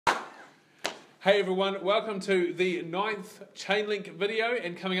Hey everyone, welcome to the 9th Chainlink video,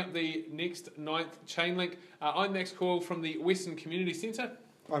 and coming up the next 9th Chainlink, I'm Max Coyle from the Western Community Centre.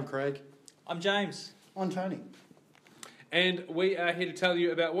 I'm Craig. I'm James. I'm Tony. And we are here to tell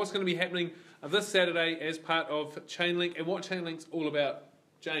you about what's going to be happening this Saturday as part of Chainlink and what Chainlink's all about.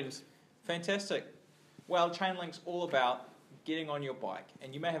 James. Fantastic. Well, Chainlink's all about getting on your bike,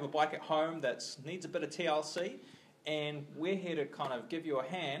 and you may have a bike at home that needs a bit of TLC, and we're here to kind of give you a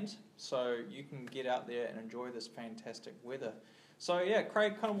hand so you can get out there and enjoy this fantastic weather. So yeah,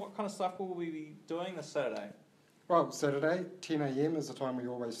 Craig, what kind of stuff will we be doing this Saturday? Well, Saturday, 10 a.m. is the time we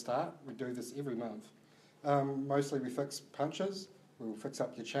always start. We do this every month. Mostly we fix punches, we'll fix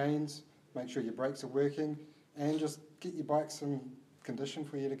up your chains, make sure your brakes are working, and just get your bikes in condition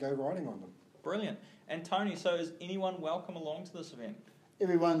for you to go riding on them. Brilliant. And Tony, so is anyone welcome along to this event?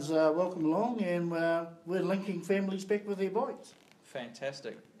 Everyone's welcome along, and we're linking families back with their bikes.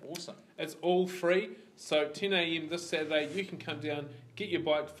 Fantastic. Awesome. It's all free, so 10 a.m. this Saturday you can come down, get your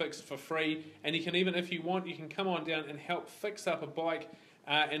bike fixed for free, and you can even, if you want, you can come on down and help fix up a bike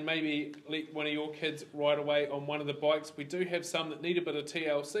and maybe let one of your kids ride away on one of the bikes. We do have some that need a bit of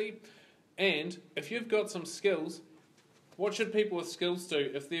TLC, and if you've got some skills, what should people with skills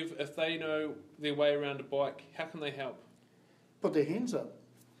do if they know their way around a bike? How can they help? Put their hands up.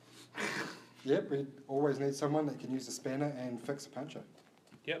 Yep, we always need someone that can use a spanner and fix a puncher.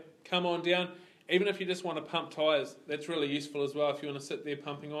 Yep, come on down. Even if you just want to pump tyres, that's really useful as well if you want to sit there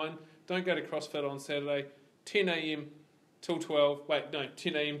pumping iron. Don't go to CrossFit on Saturday. 10 a.m. till 12. Wait, no,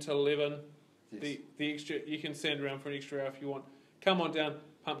 10 a.m. till 11. Yes. The extra, you can stand around for an extra hour if you want. Come on down,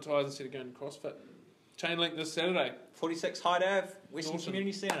 pump tyres instead of going to CrossFit. Chainlink this Saturday. 46 Hyde Ave, Western Awesome.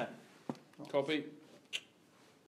 Community Centre. Copy.